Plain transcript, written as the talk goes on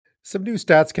Some new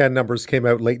StatsCan numbers came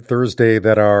out late Thursday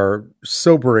that are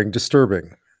sobering,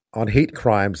 disturbing on hate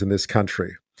crimes in this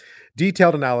country.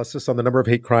 Detailed analysis on the number of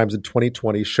hate crimes in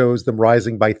 2020 shows them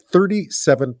rising by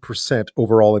 37%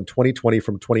 overall in 2020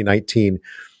 from 2019,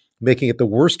 making it the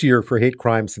worst year for hate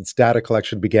crimes since data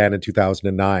collection began in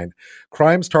 2009.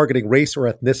 Crimes targeting race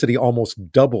or ethnicity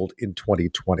almost doubled in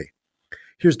 2020.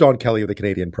 Here's Don Kelly of the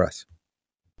Canadian Press.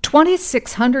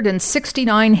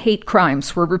 2,669 hate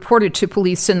crimes were reported to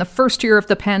police in the first year of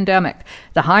the pandemic,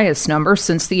 the highest number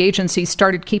since the agency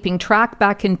started keeping track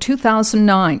back in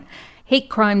 2009. Hate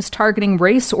crimes targeting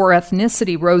race or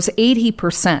ethnicity rose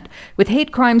 80%, with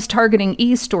hate crimes targeting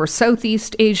East or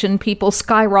Southeast Asian people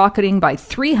skyrocketing by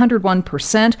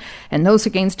 301%, and those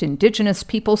against Indigenous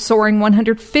people soaring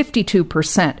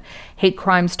 152%. Hate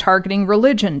crimes targeting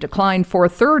religion declined for a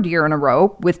third year in a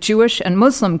row, with Jewish and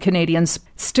Muslim Canadians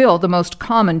still the most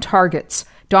common targets.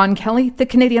 Don Kelly, The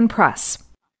Canadian Press.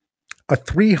 A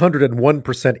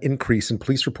 301% increase in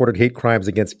police-reported hate crimes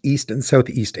against East and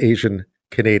Southeast Asian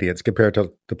Canadians compared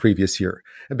to the previous year.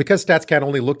 And because StatsCan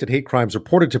only looked at hate crimes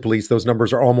reported to police, those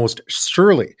numbers are almost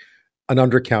surely an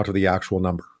undercount of the actual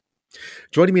number.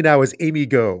 Joining me now is Amy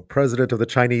Go, president of the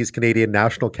Chinese-Canadian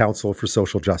National Council for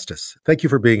Social Justice. Thank you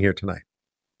for being here tonight.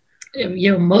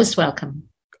 You're most welcome.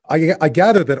 I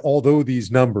gather that although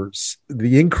these numbers,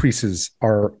 the increases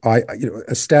are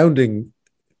astounding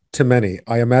to many,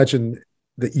 I imagine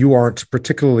that you aren't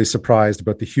particularly surprised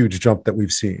about the huge jump that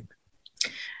we've seen.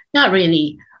 Not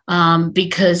really,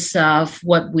 because of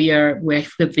what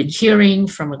we've been hearing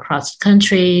from across the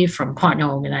country, from partner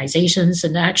organizations.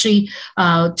 And actually,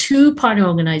 two partner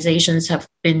organizations have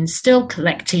been still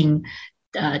collecting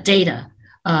data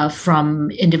from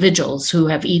individuals who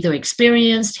have either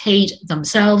experienced hate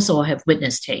themselves or have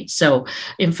witnessed hate. So,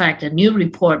 in fact, a new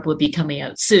report will be coming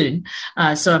out soon.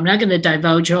 So I'm not going to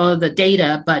divulge all the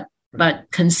data, but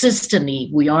consistently,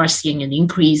 we are seeing an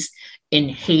increase in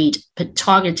hate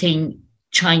targeting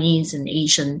Chinese and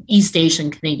East Asian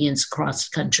Canadians across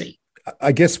the country.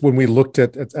 I guess when we looked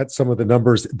at some of the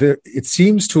numbers, it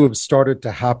seems to have started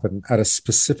to happen at a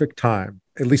specific time,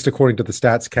 at least according to the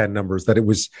StatsCan numbers, that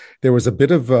there was a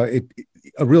bit of a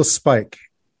real spike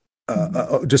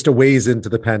just a ways into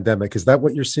the pandemic. Is that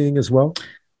what you're seeing as well?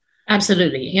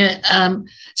 Absolutely. Yeah.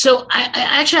 So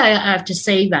I have to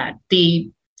say that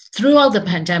throughout the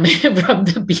pandemic, from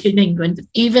the beginning,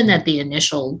 even at the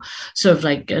initial sort of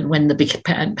like when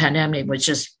the pandemic was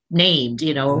just named,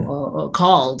 or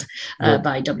called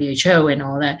by WHO and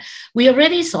all that, we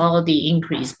already saw the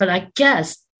increase. But I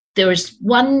guess there was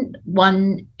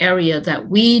one area that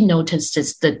we noticed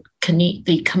is the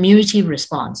community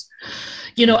response.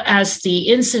 As the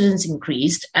incidents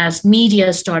increased, as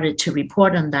media started to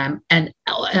report on them, and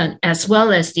as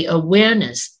well as the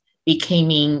awareness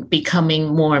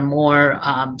becoming more and more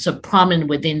sort of prominent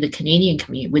within the Canadian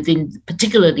community, within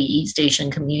particularly East Asian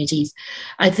communities.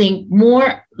 I think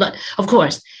more, of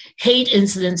course, hate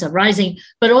incidents are rising,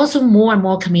 but also more and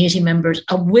more community members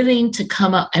are willing to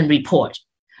come up and report.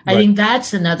 Right. I think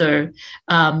that's another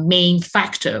main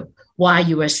factor why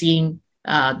you are seeing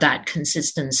that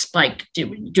consistent spike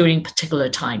during particular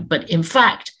time. But in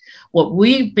fact, what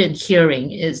we've been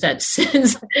hearing is that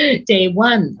since day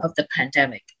one of the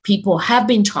pandemic, people have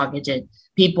been targeted.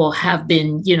 People have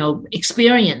been,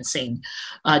 experiencing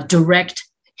direct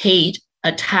hate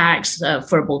attacks,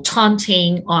 verbal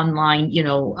taunting, online,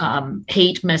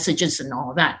 hate messages and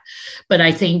all that. But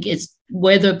I think it's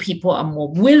whether people are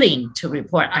more willing to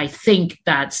report. I think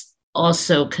that's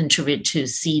also contribute to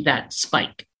see that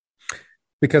spike.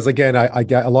 Because again, I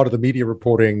get a lot of the media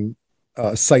reporting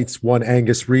cites one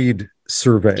Angus Reid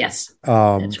survey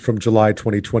from July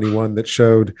 2021 that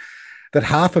showed that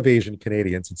half of Asian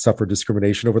Canadians had suffered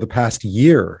discrimination over the past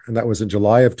year, and that was in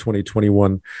July of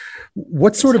 2021.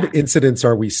 What sort of incidents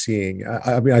are we seeing?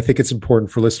 I mean, I think it's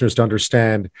important for listeners to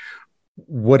understand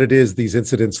what it is these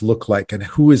incidents look like and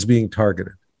who is being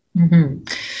targeted. Mm-hmm.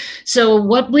 So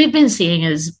what we've been seeing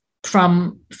is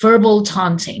from verbal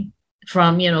taunting,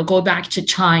 from, go back to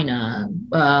China,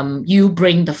 you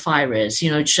bring the virus,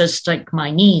 just like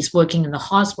my niece working in the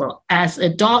hospital as a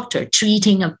doctor,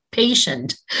 treating a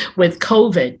patient with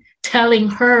COVID, telling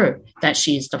her that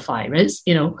she's the virus,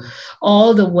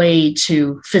 all the way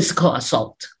to physical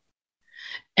assault.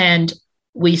 And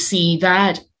we see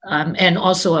that, and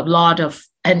also a lot of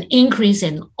an increase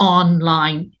in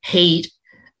online hate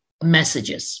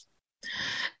messages.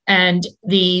 And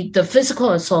the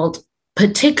physical assault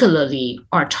particularly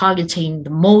are targeting the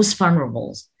most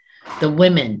vulnerable, the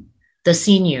women, the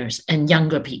seniors, and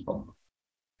younger people.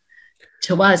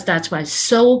 To us, that's why it's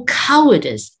so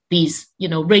cowardice these,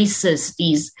 racists,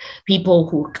 these people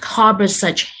who harbor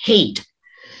such hate,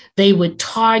 they would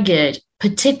target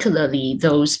particularly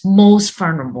those most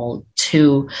vulnerable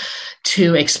to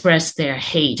express their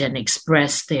hate and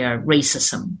express their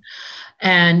racism.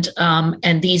 And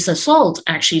these assaults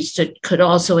actually could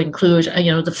also include,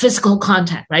 the physical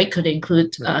contact, right? Could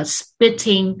include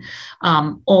spitting,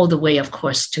 all the way, of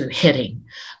course, to hitting.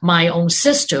 My own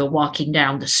sister walking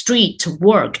down the street to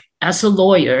work as a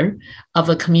lawyer of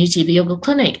a community legal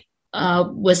clinic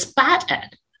was spat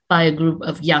at by a group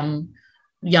of young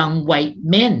white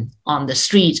men on the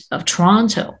street of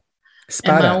Toronto.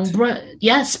 Spat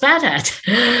at.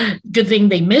 Good thing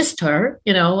they missed her,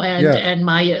 and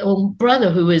my own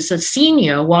brother, who is a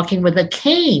senior, walking with a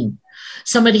cane.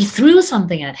 Somebody threw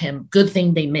something at him. Good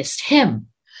thing they missed him.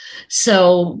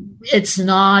 So it's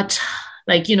not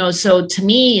like, so to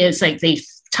me, it's like they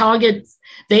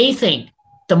think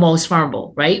the most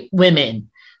vulnerable, right? Women,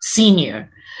 senior.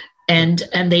 And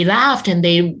they laughed and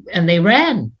they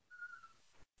ran.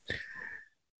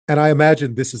 And I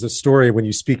imagine this is a story when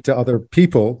you speak to other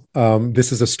people,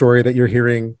 this is a story that you're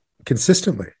hearing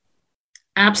consistently.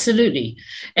 Absolutely.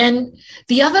 And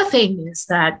the other thing is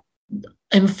that,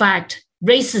 in fact,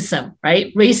 racism,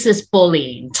 right? Racist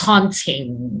bullying,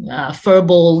 taunting,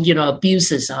 verbal,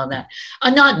 abuses, all that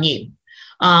are not new.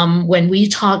 When we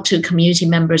talk to community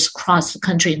members across the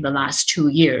country in the last 2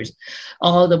 years,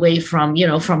 all the way from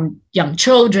young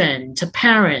children to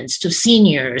parents to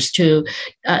seniors to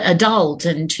adults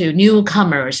and to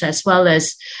newcomers, as well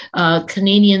as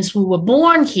Canadians who were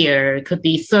born here, it could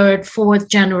be third, fourth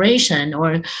generation,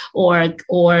 or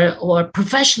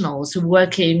professionals who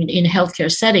work in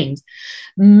healthcare settings.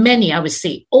 Many, I would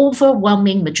say,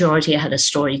 overwhelming majority had a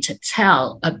story to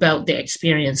tell about their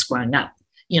experience growing up.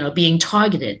 Being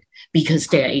targeted because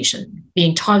they're Asian,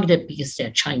 being targeted because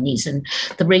they're Chinese, and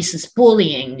the racist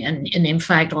bullying and in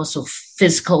fact also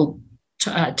physical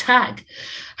attack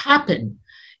happen.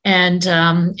 And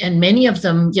many of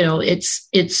them,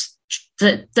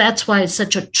 that's why it's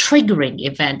such a triggering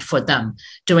event for them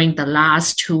during the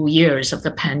last 2 years of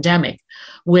the pandemic,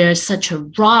 where such a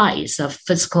rise of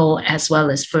physical as well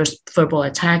as verbal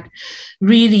attack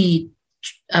really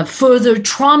further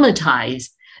traumatized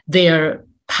their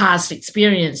past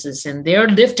experiences and their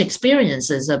lived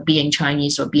experiences of being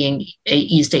Chinese or being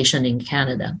East Asian in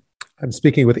Canada. I'm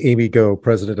speaking with Amy Goh,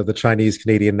 president of the Chinese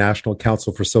Canadian National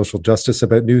Council for Social Justice,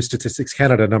 about new Statistics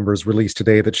Canada numbers released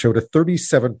today that showed a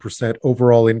 37%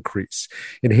 overall increase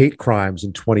in hate crimes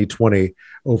in 2020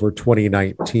 over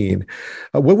 2019.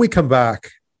 When we come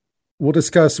back, we'll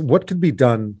discuss what can be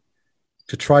done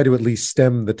to try to at least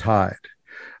stem the tide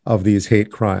of these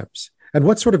hate crimes, and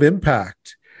what sort of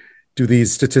impact do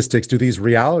these statistics, do these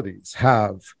realities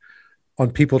have on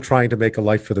people trying to make a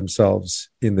life for themselves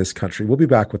in this country? We'll be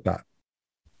back with that.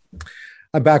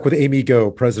 I'm back with Amy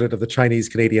Goh, president of the Chinese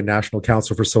Canadian National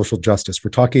Council for Social Justice.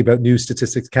 We're talking about new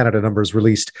Statistics Canada numbers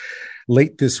released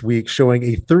late this week showing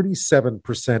a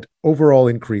 37% overall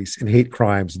increase in hate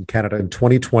crimes in Canada in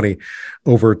 2020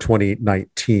 over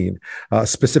 2019.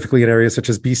 Specifically in areas such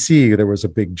as BC, there was a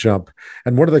big jump.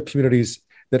 And one of the communities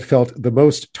that felt the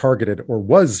most targeted, or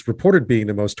was reported being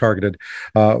the most targeted,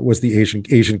 was the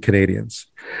Asian Canadians.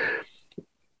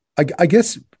 I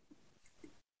guess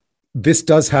this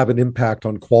does have an impact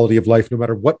on quality of life, no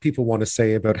matter what people want to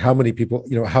say about how many people,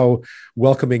 how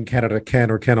welcoming Canada can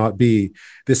or cannot be.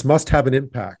 This must have an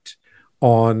impact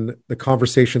on the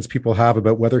conversations people have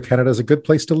about whether Canada is a good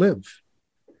place to live.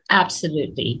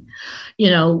 Absolutely.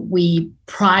 We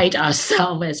pride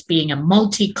ourselves as being a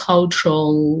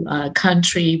multicultural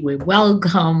country. We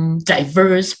welcome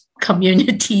diverse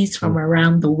communities from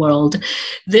around the world.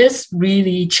 This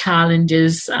really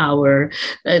challenges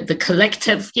the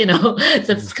collective,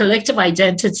 the collective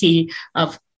identity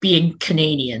of being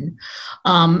Canadian,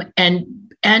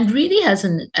 and really has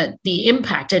the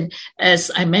impact. And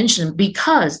as I mentioned,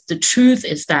 because the truth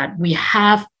is that we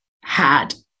have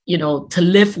had to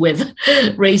live with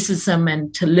racism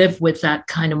and to live with that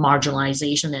kind of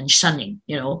marginalization and shunning,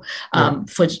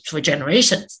 for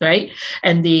generations, right?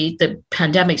 And the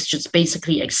pandemics just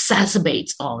basically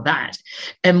exacerbates all that.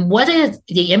 And what is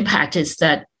the impact is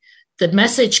that the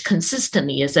message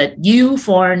consistently is that you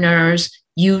foreigners,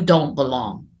 you don't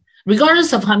belong.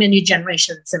 Regardless of how many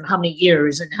generations and how many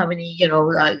years and how many,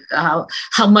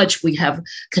 how much we have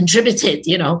contributed,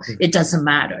 it doesn't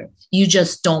matter. You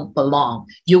just don't belong.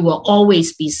 You will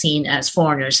always be seen as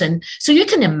foreigners. And so you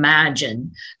can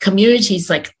imagine communities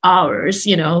like ours,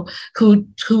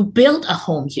 who built a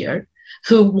home here,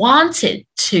 who wanted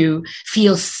to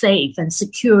feel safe and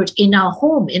secured in our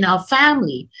home, in our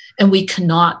family, and we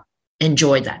cannot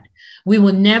enjoy that. we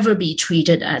will never be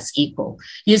treated as equal.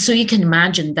 So you can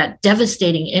imagine that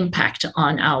devastating impact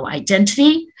on our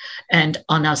identity and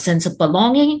on our sense of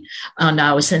belonging, on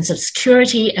our sense of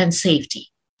security and safety.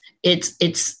 It's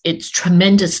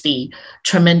tremendously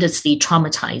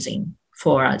traumatizing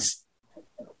for us.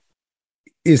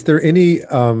 Is there any,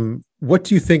 what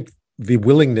do you think the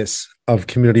willingness of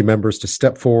community members to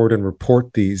step forward and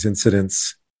report these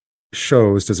incidents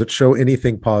shows? Does it show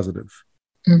anything positive?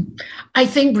 I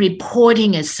think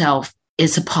reporting itself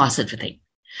is a positive thing.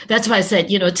 That's why I said,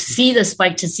 to see the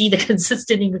spike, to see the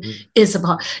consistent is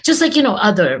just like,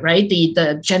 other, right?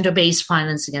 The gender-based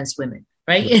violence against women,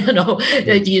 right?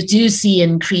 You do see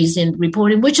increase in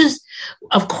reporting, which is,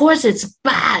 of course, it's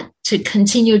bad to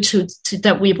continue to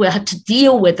that we will have to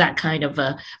deal with that kind of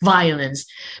violence.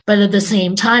 But at the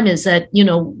same time is that,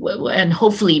 and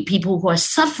hopefully people who are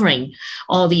suffering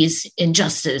all these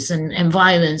injustice and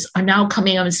violence are now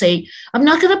coming up and say, I'm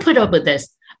not going to put up with this.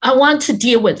 I want to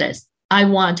deal with this. I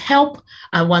want help.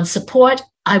 I want support.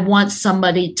 I want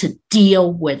somebody to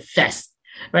deal with this.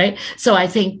 Right. So I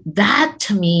think that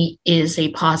to me is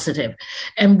a positive.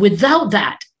 And without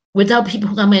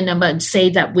people coming in and say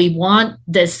that we want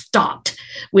this stopped,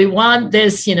 we want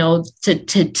this,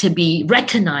 to be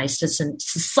recognized as a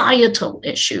societal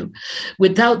issue.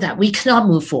 Without that, we cannot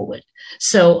move forward.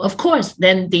 So of course,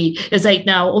 then it's like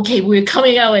now, okay, we're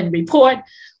coming out and report.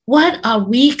 What are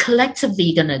we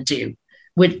collectively going to do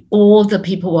with all the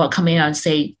people who are coming out and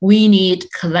say, we need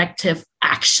collective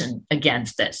action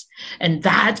against this? And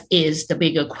that is the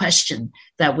bigger question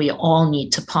that we all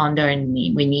need to ponder, and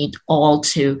we need all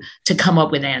to come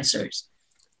up with answers.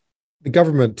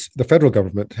 The federal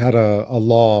government had a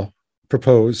law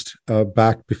proposed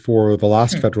back before the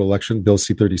last federal election, Bill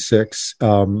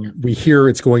C-36. We hear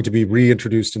it's going to be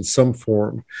reintroduced in some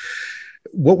form.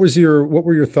 What were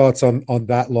your thoughts on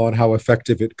that law and how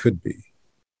effective it could be?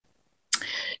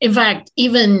 In fact,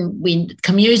 even when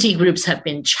community groups have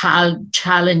been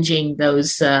challenging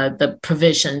those the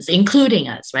provisions, including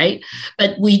us, right?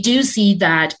 But we do see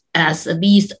that as at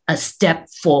least a step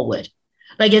forward.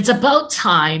 Like it's about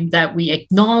time that we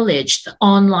acknowledge the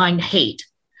online hate,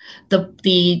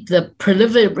 the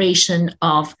proliferation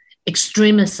of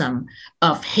extremism,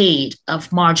 of hate, of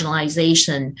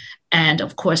marginalization, and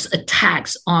of course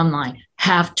attacks online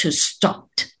have to stop.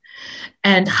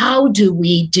 And how do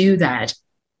we do that?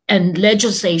 And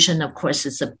legislation, of course,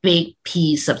 is a big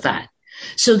piece of that,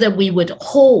 so that we would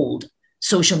hold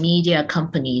social media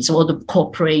companies or the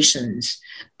corporations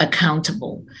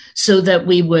accountable, so that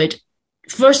we would,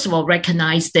 first of all,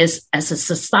 recognize this as a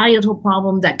societal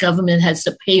problem that government has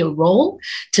to play a role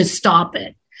to stop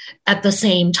it. At the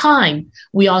same time,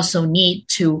 we also need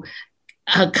to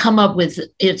come up with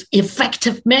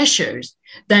effective measures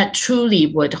that truly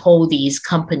would hold these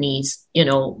companies,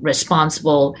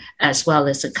 responsible as well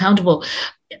as accountable.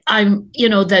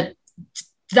 That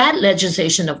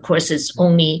legislation, of course, is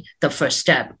only the first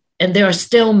step, and there are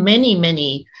still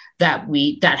many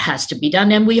that has to be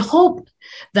done. And we hope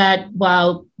that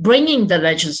while bringing the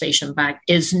legislation back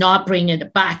is not bringing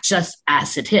it back just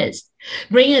as it is.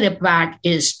 Bringing it back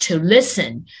is to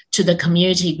listen to the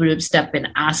community groups that have been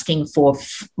asking for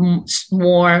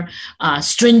more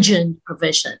stringent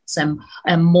provisions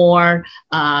and more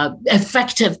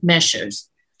effective measures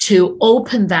to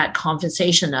open that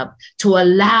conversation up, to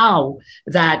allow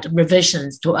that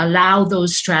revisions, to allow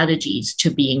those strategies to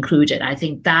be included. I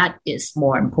think that is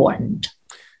more important.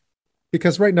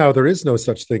 Because right now there is no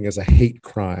such thing as a hate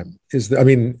crime.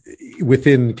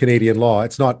 Within Canadian law,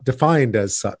 it's not defined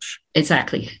as such.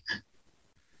 Exactly.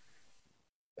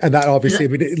 And that obviously,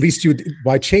 at least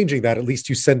by changing that, at least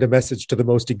you send a message to the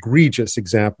most egregious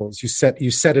examples. You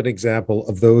set an example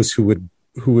of those who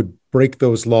would break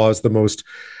those laws the most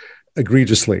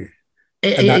egregiously.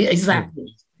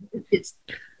 Exactly.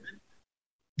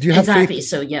 Do you have exactly faith?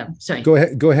 So yeah, sorry. Go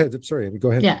ahead. I'm sorry.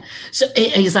 Go ahead. Yeah. So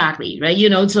exactly, right.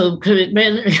 So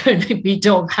we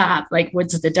don't have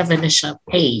what's the definition of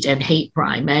hate and hate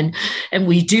crime, and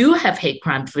we do have hate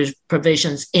crime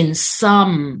provisions in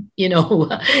some,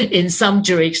 in some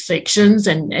jurisdictions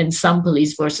and some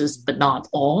police forces, but not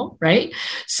all, right?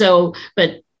 So,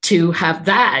 but to have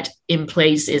that in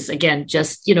place is, again,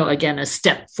 just, a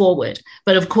step forward.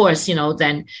 But of course,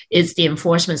 then it's the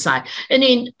enforcement side. I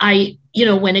mean,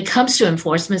 when it comes to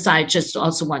enforcement, I just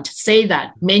also want to say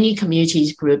that many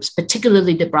communities groups,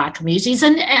 particularly the Black communities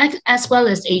and as well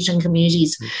as Asian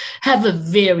communities, have a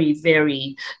very,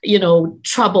 very,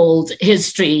 troubled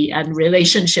history and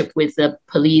relationship with the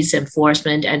police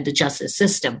enforcement and the justice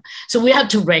system. So we have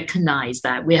to recognize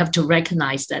that. We have to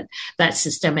recognize that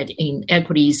systemic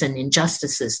inequities and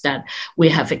injustices that we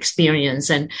have experienced.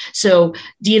 And so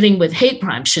dealing with hate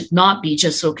crime should not be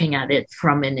just looking at it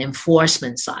from an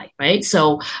enforcement side, right?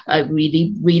 So I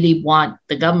really, really want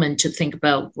the government to think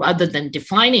about, rather than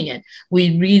defining it,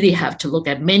 we really have to look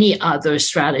at many other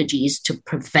strategies to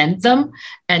prevent them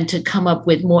and to come up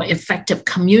with more effective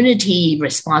community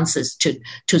responses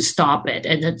to stop it.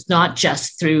 And it's not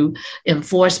just through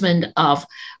enforcement of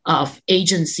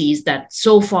agencies that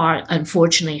so far,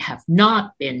 unfortunately, have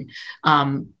not been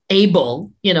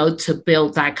able, to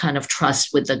build that kind of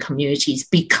trust with the communities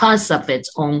because of its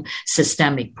own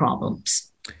systemic problems.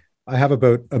 I have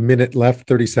about a minute left,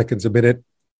 30 seconds a minute.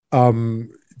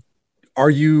 Are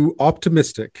you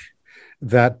optimistic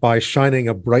that by shining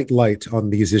a bright light on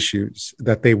these issues,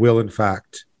 that they will in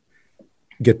fact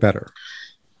get better?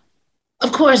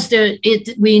 Of course,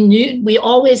 we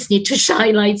always need to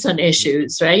shine lights on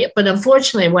issues, right? But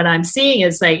unfortunately, what I'm seeing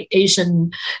is like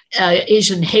Asian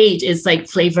hate is like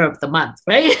flavor of the month,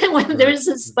 right? When there's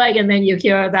a spike, and then you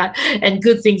hear that, and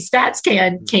Good Things Stats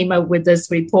came up with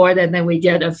this report, and then we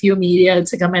get a few media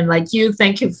to come in like you.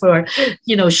 Thank you for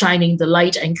shining the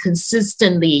light and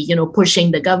consistently pushing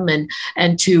the government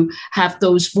and to have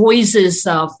those voices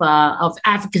of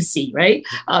advocacy, right?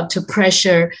 To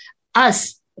pressure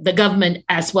us, the government,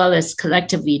 as well as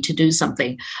collectively, to do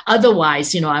something.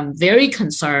 Otherwise, I'm very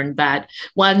concerned that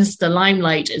once the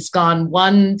limelight is gone,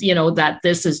 that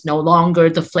this is no longer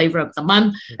the flavor of the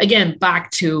month. Again, back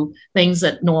to things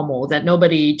that normal, that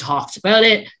nobody talks about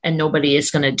it and nobody is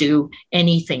going to do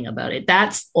anything about it.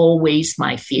 That's always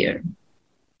my fear.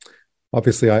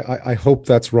 Obviously, I hope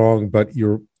that's wrong, but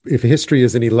if history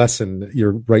is any lesson,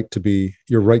 you're right to be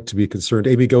concerned.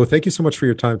 Amy Goh, thank you so much for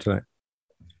your time tonight.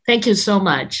 Thank you so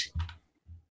much.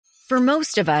 For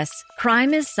most of us,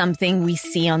 crime is something we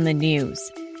see on the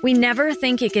news. We never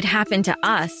think it could happen to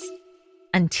us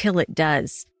until it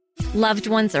does. Loved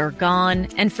ones are gone,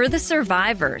 and for the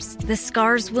survivors, the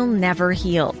scars will never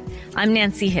heal. I'm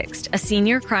Nancy Hixt, a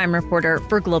senior crime reporter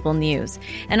for Global News.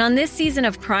 And on this season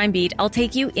of Crime Beat, I'll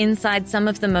take you inside some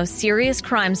of the most serious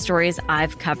crime stories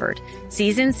I've covered.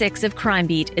 Season 6 of Crime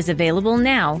Beat is available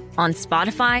now on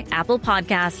Spotify, Apple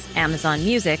Podcasts, Amazon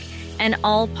Music, and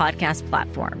all podcast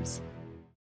platforms.